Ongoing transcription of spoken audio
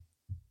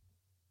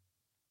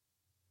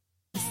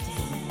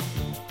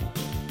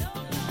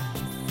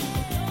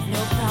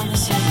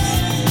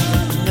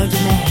promises, no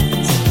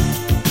demands.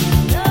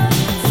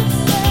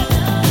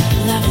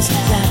 Love is a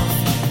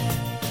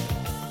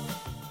battlefield.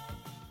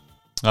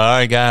 All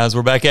right, guys,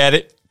 we're back at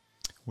it.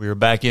 We're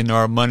back in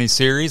our money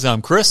series.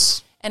 I'm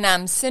Chris. And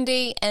I'm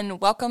Cindy, and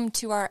welcome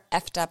to our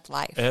F'd Up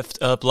Life.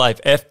 F'd Up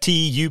Life,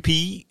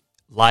 FTUP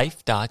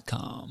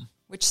life.com.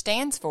 Which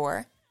stands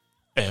for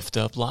F'd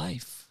Up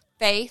Life.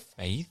 Faith,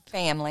 Faith,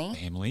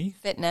 Family,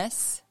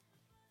 Fitness,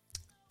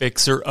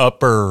 Fixer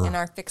Upper. and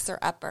our Fixer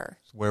Upper.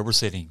 Where we're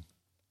sitting.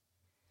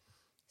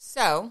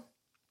 So,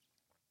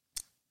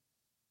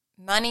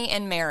 money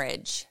and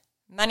marriage.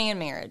 Money and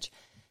marriage.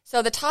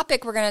 So the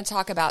topic we're going to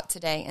talk about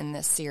today in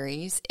this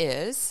series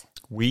is...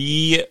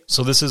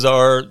 So this is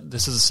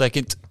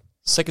the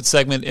second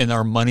segment in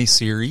our money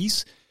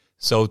series.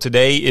 So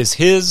today is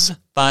his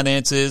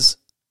finances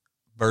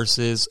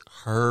versus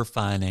her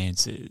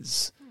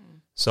finances.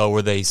 So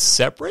were they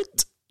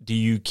separate? Do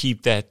you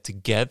keep that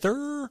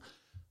together?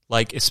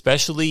 Like,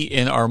 especially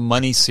in our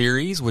money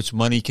series, which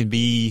money can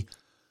be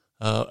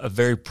a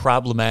very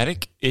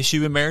problematic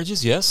issue in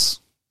marriages. Yes.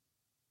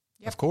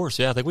 Yep. Of course.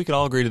 Yeah. I think we can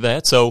all agree to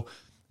that. So,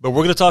 but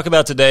we're going to talk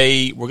about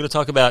today, we're going to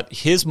talk about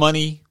his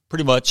money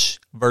pretty much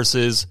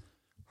versus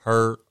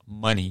her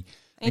money.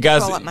 I need to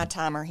pull up my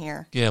timer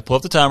here. Yeah, pull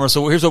up the timer.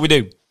 So here's what we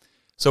do.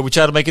 So we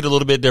try to make it a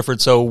little bit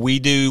different. So we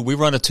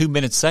run a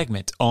 2-minute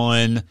segment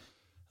on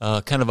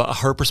kind of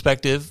her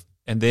perspective,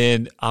 and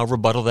then I'll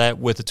rebuttal that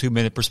with a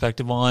 2-minute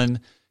perspective on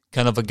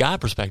kind of a guy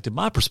perspective,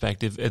 my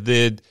perspective, and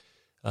then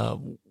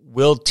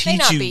we'll teach you. May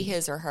not be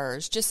his or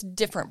hers, just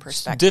different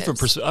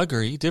perspectives. I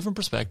agree, different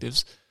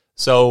perspectives.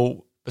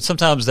 So, but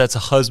sometimes that's a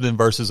husband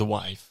versus a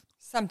wife.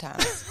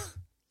 Sometimes.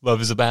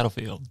 Love is a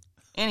battlefield.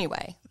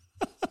 Anyway,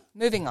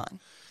 moving on.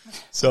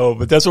 So,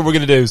 but that's what we're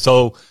going to do.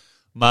 So,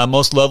 my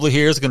most lovely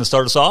here is going to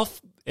start us off,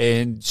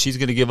 and she's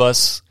going to give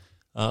us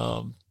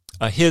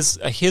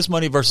his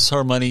money versus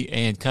her money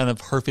and kind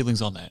of her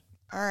feelings on that.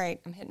 All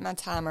right, I'm hitting my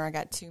timer. I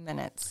got 2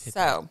 minutes.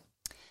 So,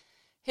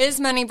 his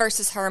money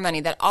versus her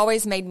money, that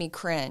always made me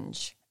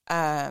cringe.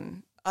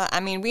 I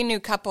mean, we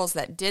knew couples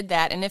that did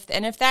that, and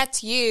if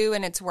that's you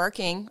and it's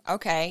working,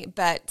 okay.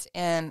 But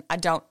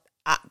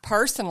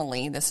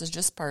personally, this is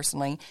just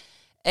personally,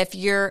 if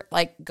you're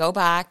like, go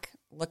back,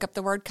 look up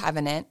the word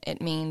covenant,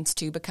 it means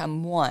to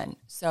become one.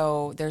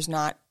 So there's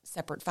not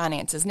separate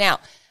finances. Now,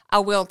 I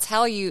will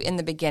tell you in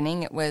the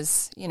beginning, it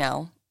was,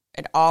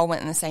 it all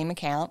went in the same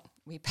account.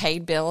 We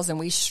paid bills and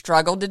we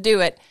struggled to do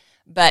it,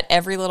 but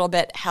every little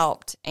bit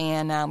helped,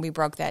 and we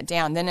broke that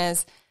down. Then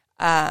as,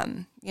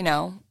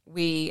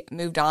 we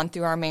moved on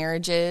through our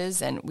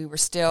marriages and we were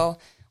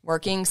still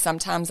working.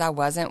 Sometimes I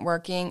wasn't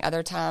working.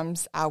 Other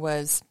times I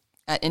was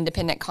an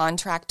independent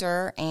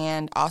contractor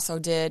and also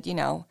did,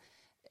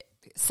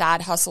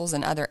 side hustles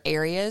in other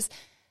areas.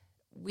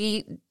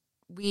 We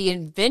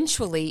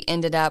eventually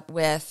ended up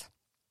with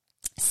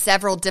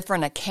several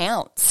different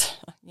accounts,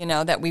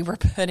 that we were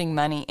putting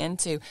money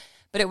into.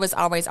 But it was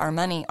always our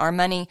money. Our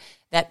money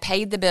that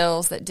paid the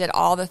bills, that did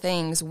all the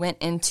things, went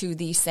into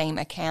the same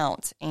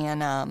account.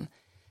 And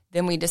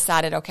then we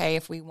decided, okay,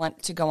 if we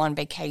want to go on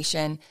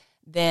vacation,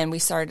 then we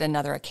started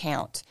another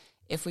account.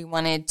 If we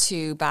wanted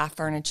to buy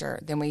furniture,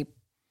 then we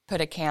put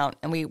account,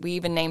 and we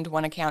even named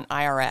one account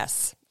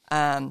IRS.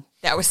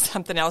 That was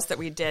something else that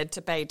we did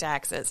to pay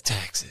taxes.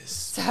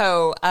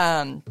 So,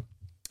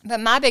 but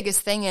my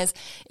biggest thing is,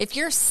 if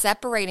you're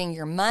separating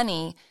your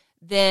money,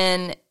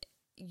 then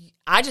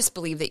I just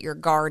believe that you're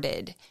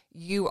guarded.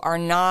 You are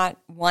not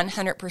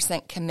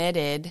 100%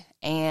 committed,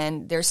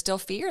 and there's still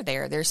fear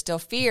there. There's still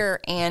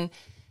fear, and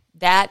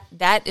that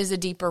is a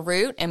deeper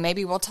root, and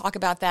maybe we'll talk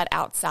about that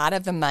outside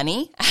of the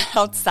money,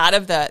 outside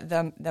of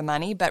the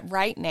money. But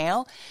right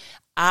now,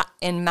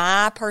 in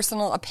my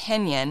personal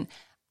opinion,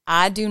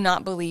 I do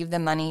not believe the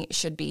money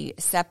should be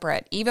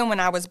separate. Even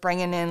when I was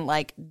bringing in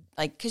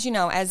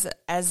because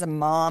as a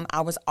mom,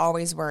 I was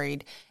always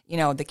worried.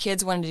 The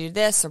kids wanted to do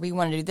this, or we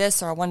wanted to do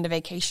this, or I wanted a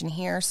vacation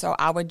here, so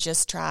I would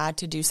just try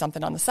to do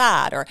something on the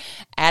side or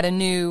add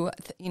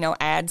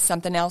add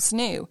something else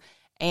new,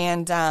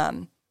 and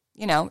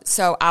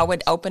so I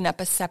would open up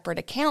a separate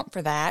account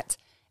for that,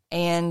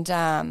 and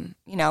and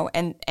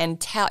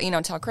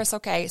tell Chris,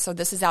 okay, so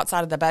this is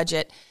outside of the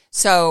budget,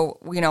 so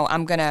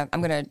I'm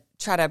gonna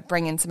try to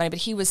bring in somebody. But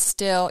he was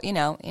still,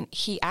 and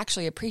he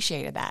actually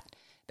appreciated that,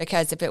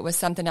 because if it was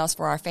something else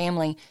for our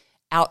family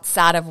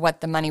outside of what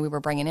the money we were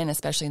bringing in,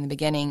 especially in the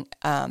beginning,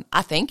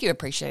 I think you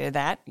appreciated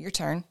that. Your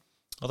turn.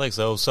 I think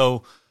so.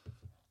 So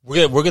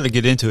we're going to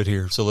get into it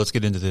here. So let's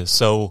get into this.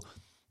 So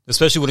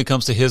especially when it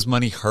comes to his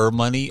money, her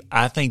money,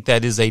 I think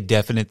that is a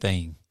definite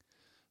thing.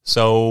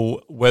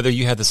 So whether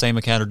you have the same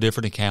account or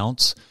different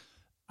accounts,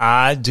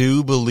 I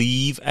do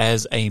believe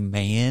as a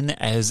man,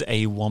 as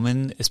a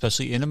woman,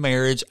 especially in a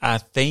marriage, I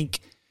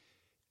think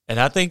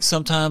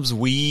sometimes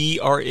we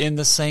are in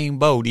the same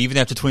boat. Even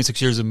after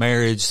 26 years of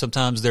marriage,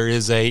 sometimes there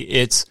is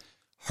it's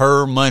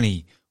her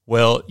money.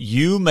 Well,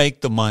 you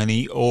make the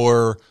money,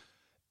 or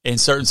in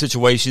certain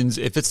situations,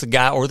 if it's the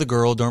guy or the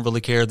girl, don't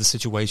really care the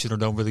situation or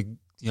don't really,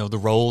 the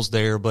roles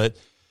there. But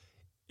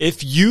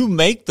if you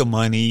make the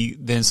money,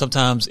 then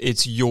sometimes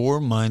it's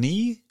your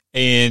money,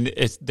 and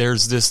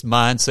there's this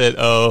mindset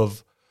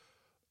of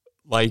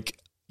like,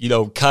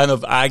 kind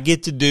of I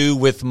get to do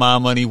with my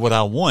money what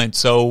I want.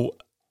 So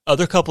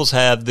other couples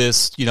have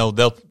this,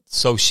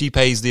 so she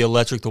pays the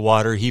electric, the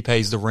water, he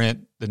pays the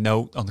rent, the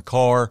note on the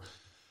car,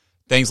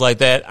 things like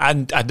that. I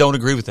don't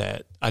agree with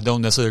that. I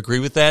don't necessarily agree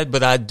with that,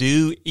 but I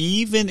do,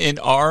 even in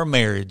our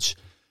marriage,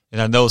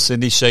 and I know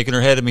Cindy's shaking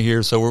her head at me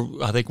here,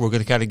 so I think we're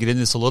going to kind of get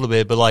into this a little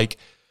bit, but like,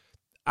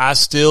 I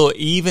still,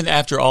 even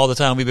after all the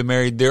time we've been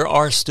married, there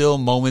are still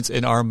moments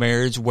in our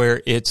marriage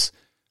where it's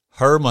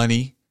her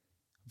money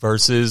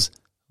versus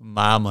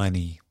my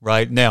money,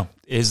 right? Now,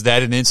 is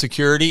that an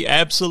insecurity?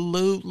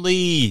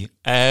 Absolutely.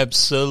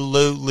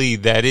 Absolutely.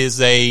 That is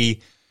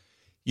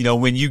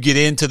when you get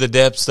into the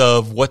depths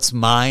of what's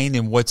mine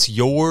and what's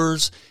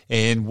yours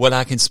and what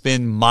I can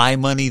spend my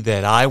money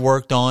that I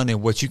worked on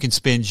and what you can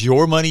spend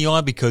your money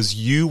on because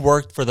you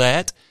worked for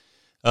that,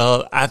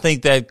 I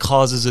think that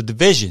causes a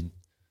division.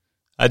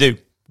 I do.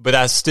 But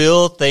I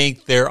still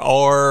think there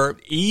are,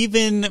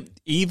 even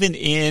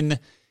in,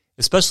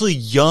 especially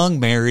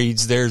young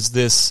marrieds, there's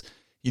this,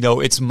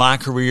 it's my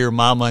career,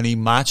 my money,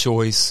 my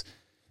choice.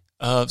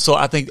 So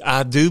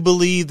I do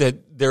believe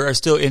that there are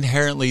still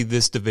inherently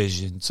this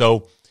division.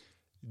 So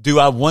do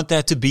I want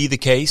that to be the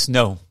case?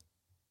 No,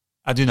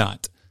 I do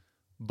not.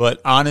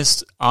 But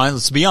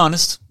let's be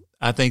honest.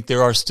 I think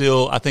there is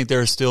still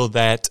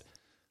that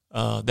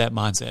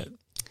mindset.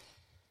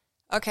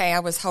 Okay, I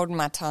was holding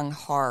my tongue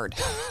hard,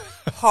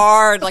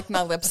 like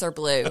my lips are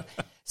blue.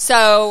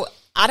 So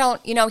I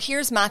don't,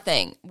 here's my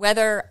thing.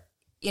 Whether,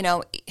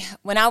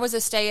 when I was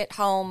a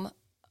stay-at-home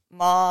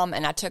mom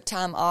and I took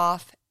time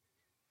off,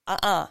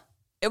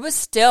 it was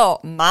still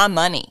my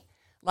money.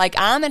 Like,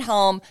 I'm at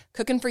home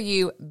cooking for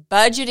you,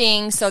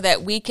 budgeting so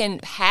that we can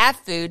have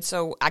food,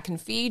 so I can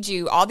feed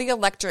you. All the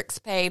electric's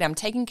paid. I'm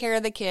taking care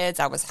of the kids.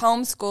 I was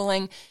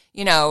homeschooling,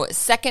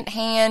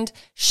 secondhand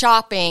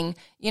shopping,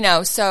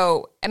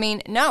 So,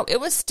 no,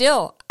 it was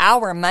still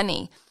our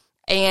money.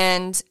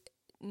 And,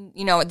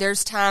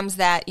 there's times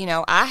that,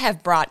 I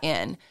have brought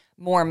in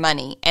more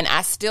money and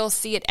I still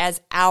see it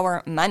as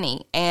our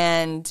money.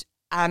 And,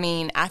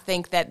 I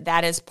think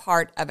that is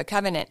part of a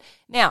covenant.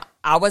 Now,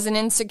 I wasn't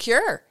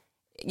insecure.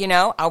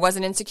 I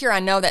wasn't insecure. I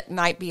know that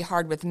might be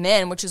hard with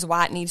men, which is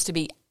why it needs to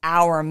be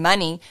our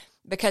money,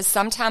 because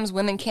sometimes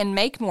women can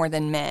make more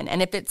than men.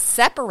 And if it's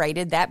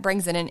separated, that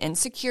brings in an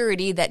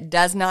insecurity that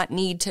does not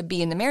need to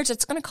be in the marriage.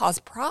 It's going to cause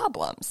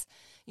problems,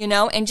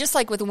 and just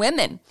like with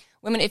women,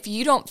 if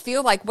you don't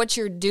feel like what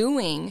you're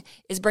doing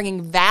is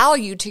bringing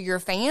value to your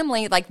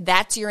family, like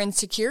that's your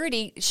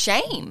insecurity,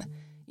 shame,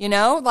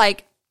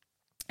 like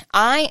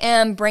I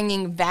am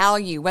bringing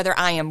value, whether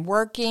I am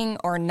working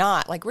or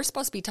not. Like, we're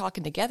supposed to be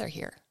talking together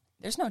here.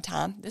 There's no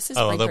time. This is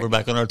we're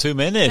back on our 2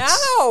 minutes.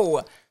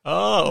 No.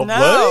 Oh, no.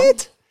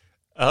 what?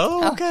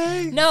 Oh,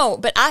 okay. No,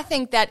 but I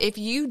think that if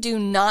you do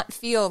not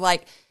feel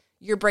like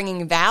you're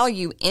bringing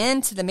value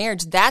into the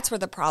marriage, that's where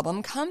the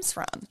problem comes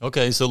from.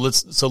 Okay, so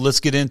let's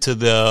get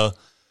into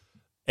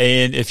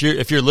and if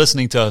you're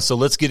listening to us, so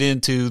let's get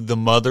into the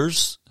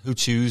mothers who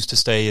choose to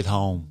stay at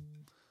home,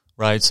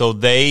 right? So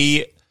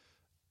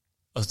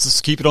let's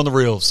just keep it on the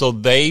real. So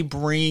they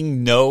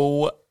bring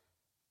no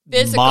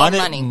physical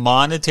money,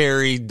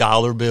 monetary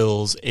dollar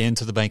bills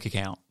into the bank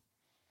account.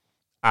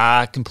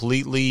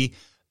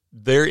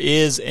 There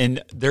is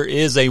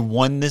a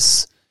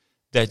oneness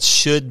that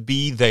should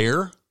be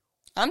there.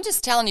 I'm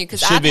just telling you,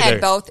 because I've had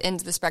both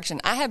ends of the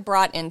spectrum. I have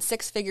brought in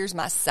 6 figures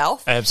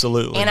myself.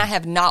 Absolutely. And I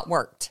have not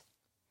worked.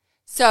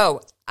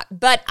 So,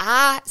 but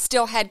I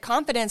still had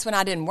confidence when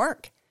I didn't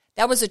work.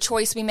 That was a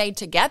choice we made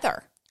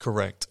together.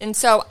 Correct. And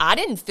so I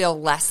didn't feel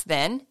less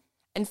than.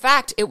 In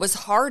fact, it was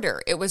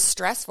harder. It was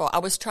stressful. I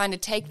was trying to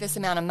take this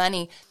amount of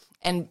money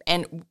and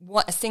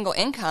a single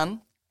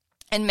income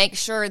and make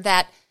sure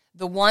that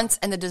the wants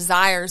and the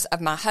desires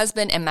of my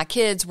husband and my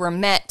kids were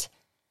met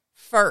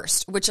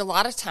first, which a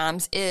lot of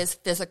times is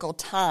physical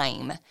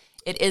time.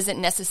 It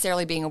isn't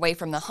necessarily being away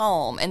from the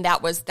home. And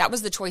that was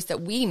the choice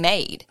that we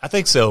made. I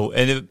think so.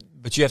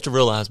 But you have to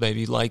realize,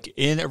 baby, like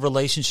in a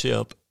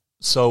relationship,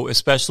 so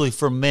especially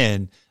for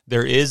men,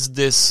 there's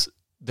this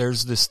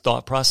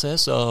thought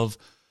process of,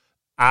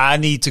 I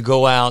need to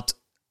go out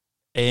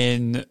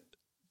and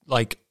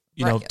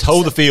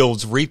toe the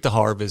fields, reap the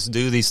harvest,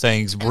 do these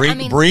things,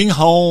 bring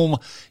home,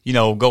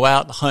 go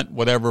out, hunt,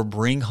 whatever,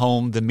 bring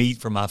home the meat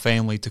for my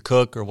family to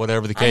cook or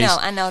whatever the case.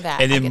 I know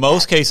that. And in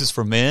most cases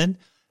for men,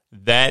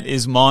 that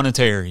is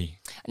monetary.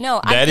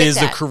 No, that is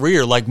the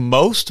career. Like,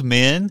 most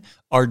men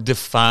are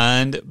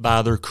defined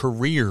by their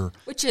career.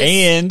 Which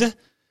is...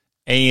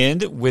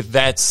 And with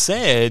that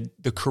said,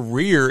 the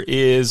career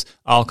is,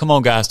 oh, come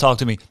on, guys, talk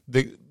to me.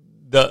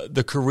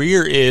 The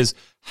career is,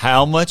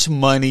 how much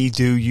money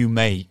do you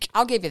make?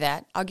 I'll give you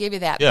that.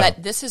 Yeah.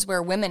 But this is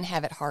where women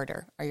have it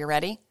harder. Are you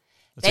ready?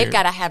 They've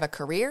got to have a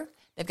career.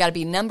 They've got to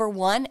be number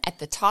one at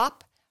the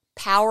top,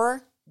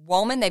 power,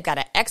 woman. They've got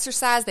to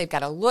exercise. They've got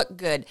to look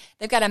good.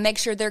 They've got to make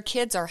sure their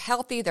kids are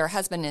healthy, their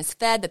husband is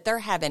fed, that they're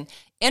having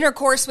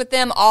intercourse with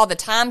them all the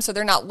time so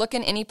they're not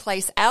looking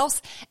anyplace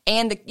else.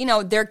 And,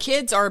 their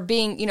kids are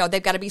being,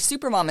 they've got to be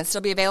super mom and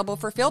still be available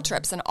for field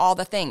trips and all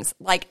the things.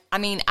 Like, I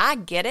mean, I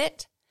get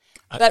it.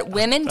 But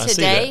women I see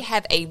today that.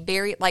 have a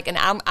very, and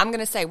I'm going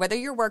to say, whether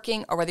you're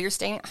working or whether you're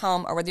staying at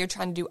home or whether you're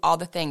trying to do all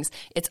the things,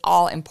 it's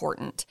all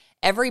important.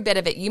 Every bit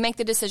of it. You make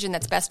the decision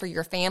that's best for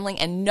your family,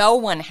 and no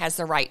one has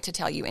the right to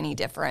tell you any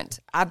different.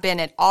 I've been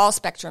at all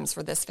spectrums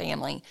for this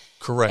family.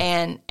 Correct.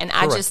 And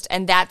I just,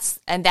 and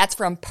that's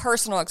from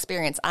personal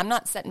experience. I'm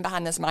not sitting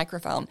behind this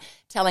microphone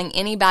telling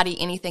anybody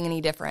anything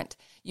any different.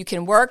 You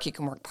can work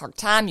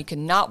part-time, you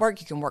can not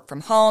work, you can work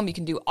from home, you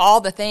can do all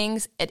the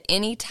things at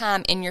any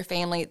time in your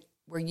family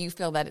where you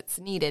feel that it's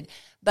needed.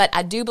 But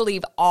I do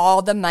believe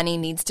all the money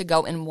needs to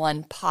go in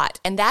one pot.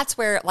 And that's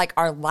where, like,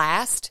 our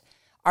last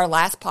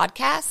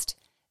podcast,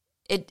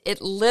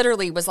 it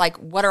literally was like,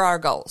 what are our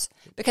goals?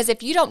 Because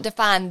if you don't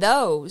define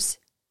those,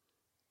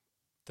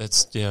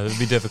 it'd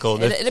be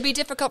difficult. it'll be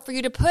difficult for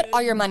you to put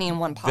all your money in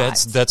one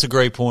pot. That's a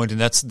great point, and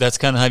that's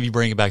kind of how you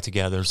bring it back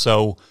together.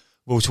 So,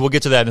 which we'll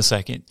get to that in a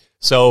second.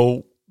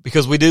 So,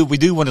 because we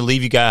do want to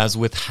leave you guys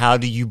with, how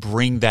do you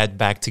bring that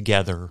back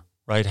together,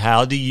 right?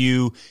 How do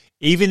you,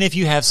 even if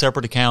you have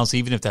separate accounts,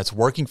 even if that's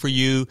working for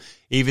you,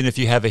 even if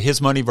you have a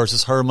his money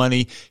versus her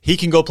money, he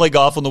can go play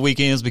golf on the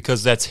weekends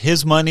because that's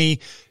his money.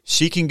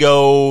 She can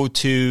go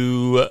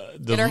to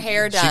get her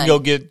hair done. She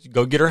can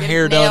go get her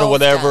hair done or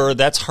whatever. Done.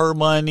 That's her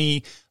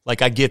money.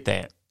 Like, I get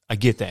that.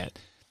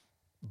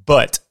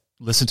 But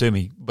listen to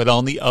me. But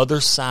on the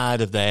other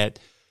side of that,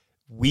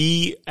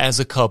 we as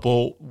a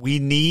couple, we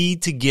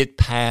need to get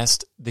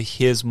past the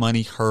his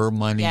money, her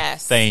money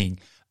thing.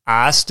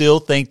 I still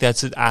think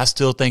that's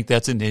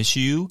an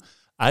issue.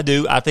 I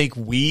do. I think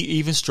we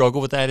even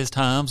struggle with that at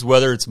times,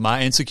 whether it's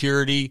my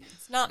insecurity.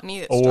 It's not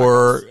me that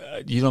or,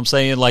 struggles. You know what I'm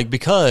saying? Like,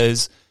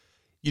 because,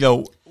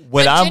 when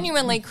but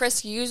genuinely,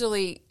 Chris,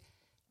 usually,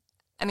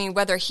 I mean,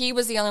 whether he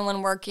was the only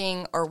one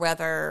working or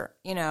whether,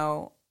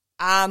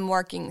 I'm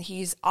working,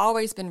 he's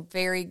always been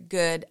very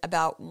good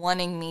about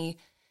wanting me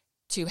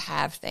to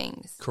have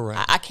things.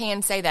 Correct. I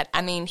can say that.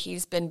 I mean,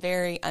 he's been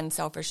very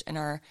unselfish in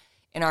our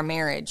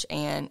marriage,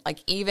 and like,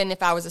 even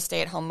if I was a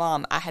stay-at-home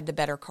mom, I had the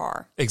better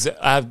car.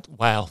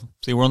 Wow.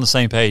 See, we're on the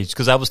same page,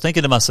 because I was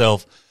thinking to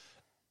myself,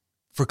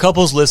 for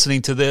couples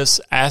listening to this,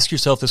 ask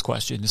yourself this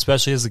question,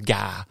 especially as a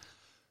guy.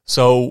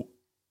 So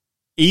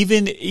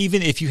even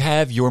if you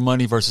have your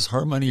money versus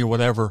her money or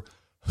whatever,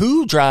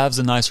 who drives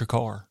a nicer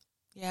car?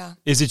 Yeah.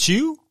 Is it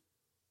you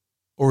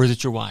or is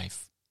it your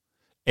wife?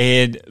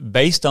 And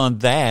based on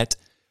that,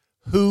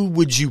 who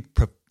would you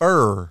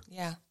prefer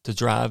to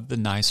drive the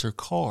nicer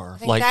car? I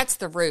think that's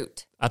the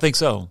root. I think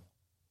so.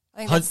 I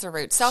think that's the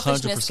root.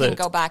 Selfishness 100%. can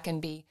go back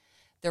and be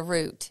the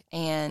root.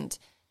 And,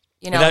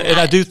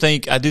 I do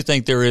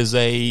think there is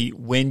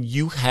when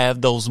you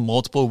have those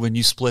multiple, when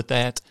you split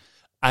that,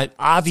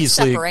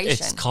 obviously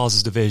it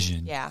causes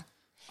division. Yeah.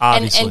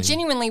 Obviously. And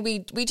genuinely,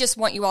 we just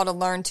want you all to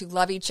learn to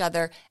love each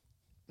other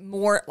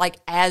more like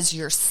as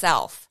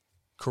yourself.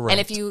 Correct. And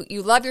if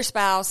you love your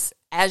spouse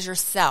as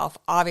yourself,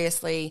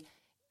 obviously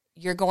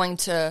you're going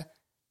to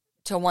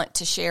want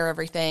to share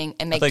everything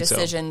and make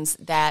decisions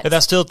that. And I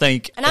still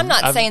think, and I'm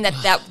not saying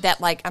that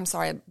like, I'm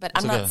sorry, but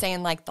I'm not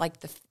saying like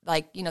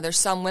there's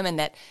some women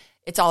that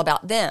it's all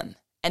about them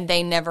and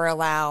they never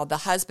allow the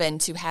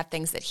husband to have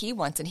things that he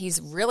wants, and he's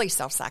really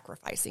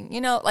self-sacrificing.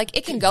 Like,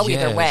 it can go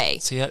either way.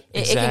 See,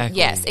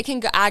 exactly. It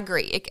can go. I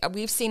agree.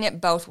 We've seen it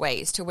both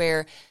ways, to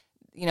where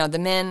the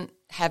men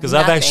have. Because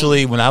I've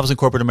actually, when I was in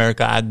corporate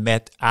America,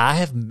 I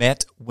have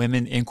met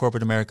women in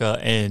corporate America,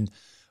 and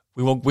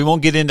we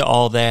won't get into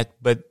all that,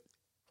 but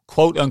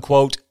quote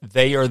unquote,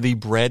 they are the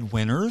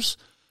breadwinners,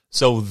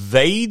 so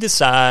they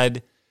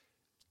decide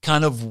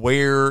kind of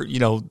where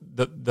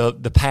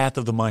the path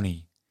of the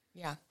money.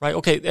 Yeah. Right.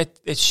 Okay.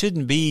 That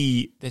shouldn't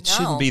be the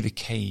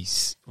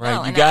case, right?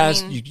 No, you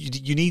guys,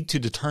 you need to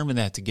determine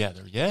that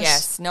together. Yes.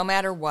 Yes. No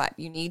matter what,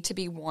 you need to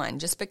be one.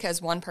 Just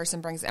because one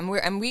person brings, and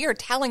we are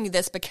telling you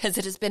this because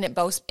it has been at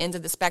both ends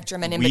of the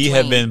spectrum and in between. We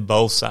have been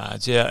both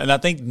sides. Yeah. And I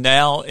think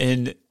now,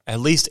 at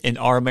least in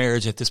our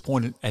marriage at this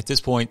point,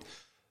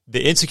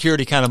 the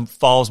insecurity kind of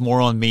falls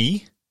more on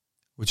me.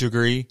 Would you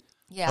agree?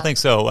 Yeah. I think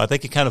so. I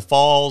think it kind of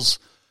falls.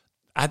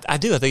 I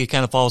do. I think it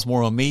kind of falls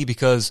more on me,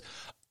 because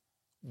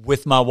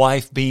with my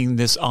wife being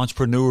this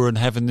entrepreneur and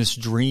having this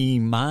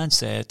dream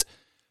mindset,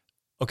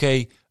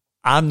 okay,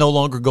 I'm no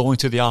longer going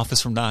to the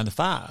office from 9 to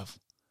 5.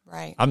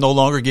 Right. I'm no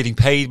longer getting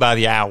paid by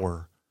the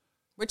hour,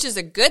 which is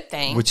a good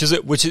thing. Which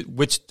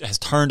has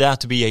turned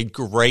out to be a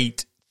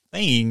great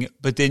thing.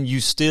 But then you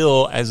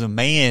still, as a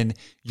man,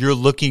 you're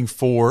looking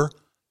for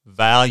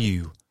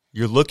value.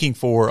 You're looking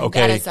for,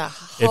 okay, that is a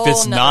whole if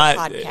it's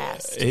not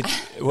podcast.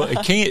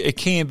 it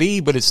can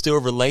be, but it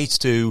still relates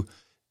to,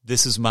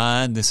 this is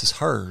mine, this is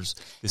hers,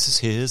 this is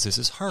his, this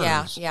is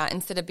hers. Yeah.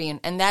 Instead of being,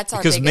 and that's our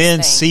because biggest men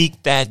thing.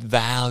 seek that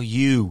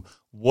value.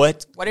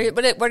 What are you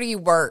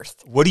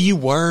worth? What are you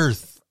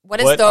worth? What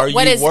are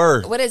you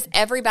worth? What does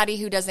everybody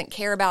who doesn't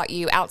care about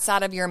you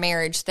outside of your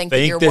marriage think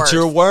that you're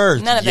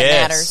worth? None of it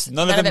matters.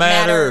 None of it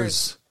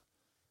matters.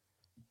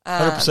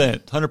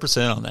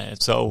 100% on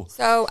that.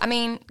 So I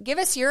mean, give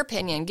us your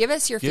opinion. Give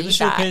us your feedback. Give us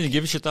your opinion.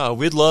 Give us your thought.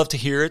 We'd love to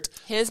hear it.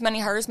 His money,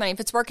 hers money. If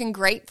it's working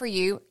great for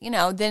you,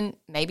 then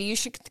maybe you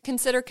should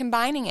consider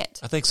combining it.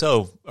 I think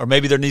so. Or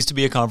maybe there needs to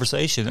be a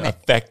conversation,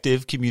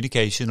 effective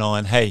communication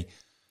on, hey,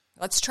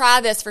 let's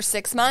try this for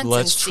 6 months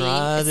and see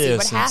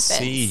what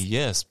happens.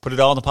 Yes, put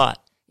it all in the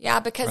pot. Yeah,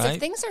 because if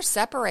things are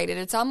separated,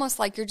 it's almost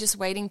like you're just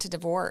waiting to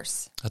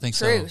divorce. I think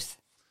Truth. so.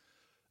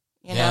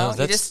 You know,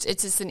 it's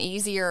just an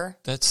easier.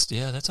 That's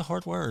a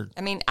hard word.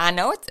 I mean, I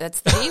know that's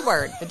the D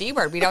word. The D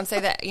word. We don't say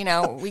that.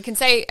 We can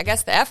say, I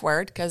guess, the F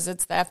word because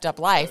it's the effed up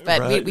life,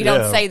 but we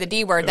don't say the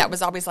D word. That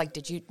was always like,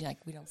 we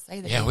don't say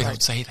the D word. Yeah, we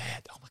don't say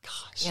that. Oh my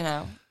gosh.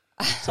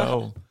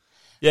 So.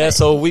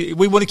 So we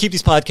want to keep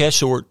these podcasts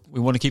short. We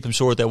want to keep them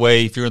short. That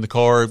way, if you're in the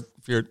car,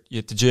 if you're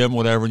at the gym,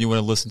 whatever, and you want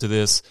to listen to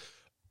this,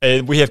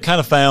 and we have kind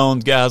of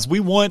found, guys, we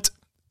want,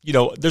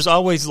 there's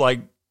always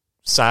like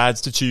sides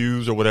to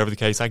choose or whatever the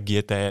case. I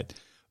get that.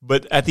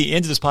 But at the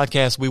end of this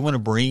podcast, we want to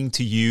bring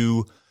to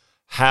you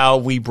how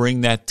we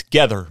bring that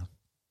together.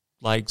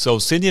 Like, so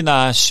Cindy and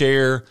I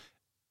share,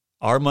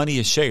 our money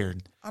is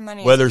shared. Our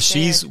money whether is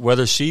shared.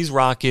 Whether she's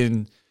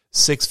rocking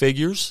 6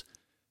 figures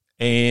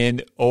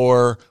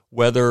or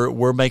whether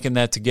we're making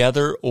that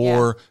together,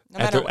 or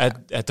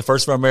at the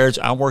first of our marriage,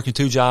 I'm working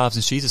 2 jobs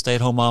and she's a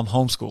stay-at-home mom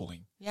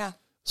homeschooling. Yeah.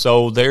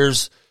 So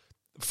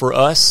for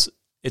us,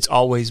 it's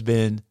always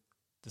been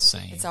the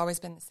same. It's always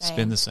been the same. It's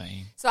been the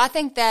same. So I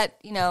think that,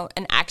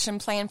 an action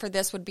plan for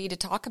this would be to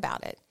talk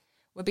about it.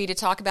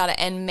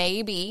 And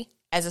maybe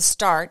as a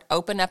start,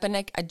 open up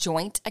a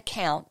joint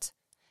account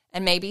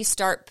and maybe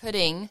start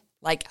putting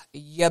like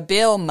your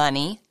bill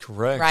money.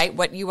 Correct. Right?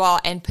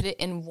 And put it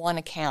in one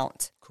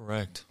account.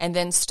 Correct. And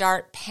then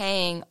start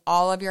paying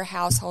all of your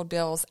household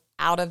bills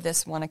out of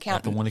this one account.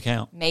 Out the one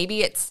account.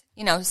 Maybe it's,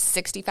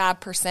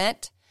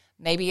 65%.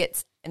 Maybe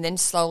it's, and then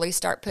slowly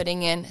start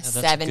putting in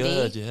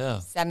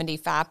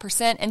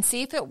 75%, and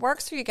see if it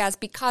works for you guys,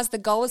 because the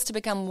goal is to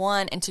become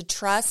one and to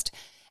trust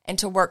and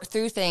to work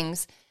through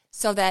things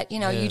so that,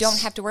 you don't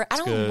have to worry. I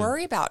don't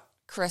worry about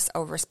Chris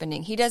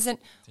overspending. He doesn't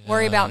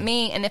worry about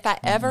me. And if I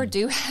ever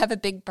do have a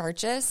big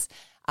purchase,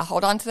 I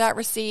hold on to that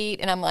receipt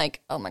and I'm like,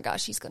 oh my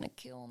gosh, he's going to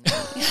kill me.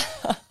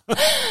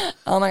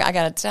 Oh my, I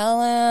got to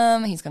tell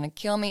him he's going to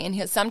kill me.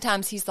 And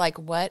sometimes he's like,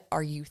 what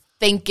are you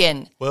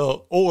thinking?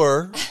 Well,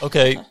 or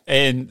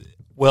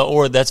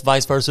that's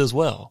vice versa as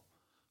well,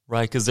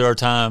 right? Because there are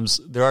times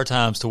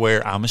to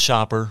where I'm a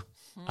shopper.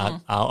 Mm-hmm.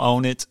 I'll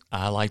own it.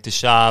 I like to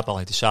shop,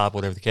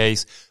 whatever the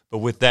case. But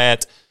with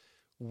that,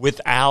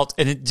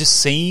 and it just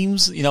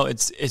seems,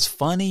 it's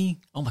funny.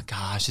 Oh my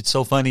gosh, it's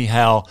so funny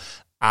how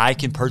I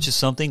can purchase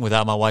something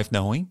without my wife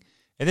knowing.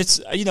 And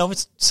it's,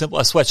 it's simple,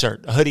 a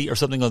sweatshirt, a hoodie, or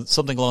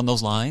something along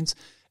those lines.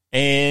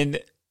 And,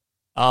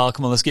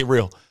 come on, let's get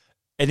real.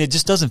 And it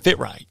just doesn't fit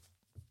right.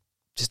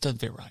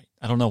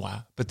 I don't know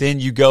why. But then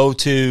you go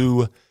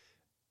to,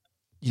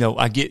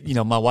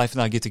 my wife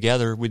and I get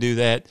together. We do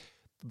that,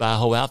 buy a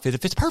whole outfit.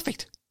 It fits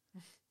perfect.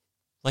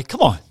 Like,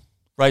 come on.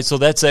 Right. So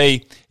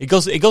it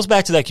goes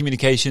back to that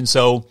communication.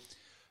 So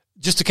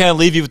just to kind of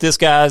leave you with this,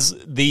 guys,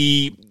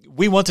 we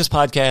want this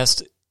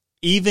podcast,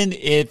 even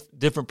if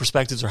different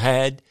perspectives are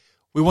had,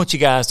 we want you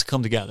guys to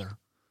come together.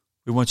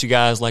 We want you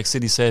guys, like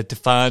Cindy said, to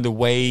find a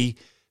way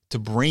to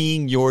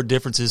bring your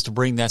differences, to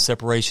bring that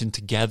separation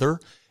together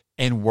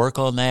and work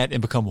on that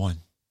and become one.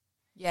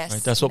 Yes.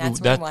 Right? That's what we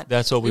want.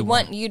 That's what we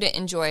want. We want you to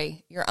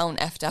enjoy your own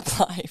effed up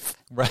life.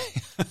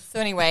 Right. So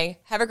anyway,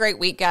 have a great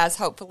week, guys.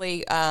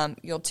 Hopefully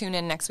you'll tune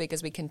in next week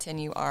as we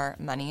continue our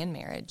money and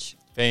marriage.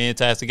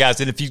 Fantastic, guys.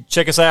 And if you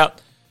check us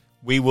out,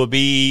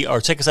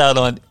 check us out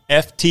on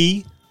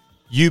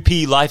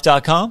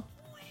FTUPLife.com.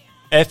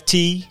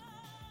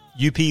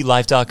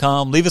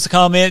 FTUPLife.com. Leave us a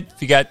comment.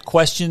 If you got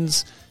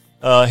questions,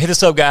 hit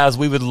us up, guys.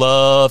 We would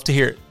love to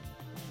hear it.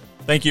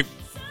 Thank you.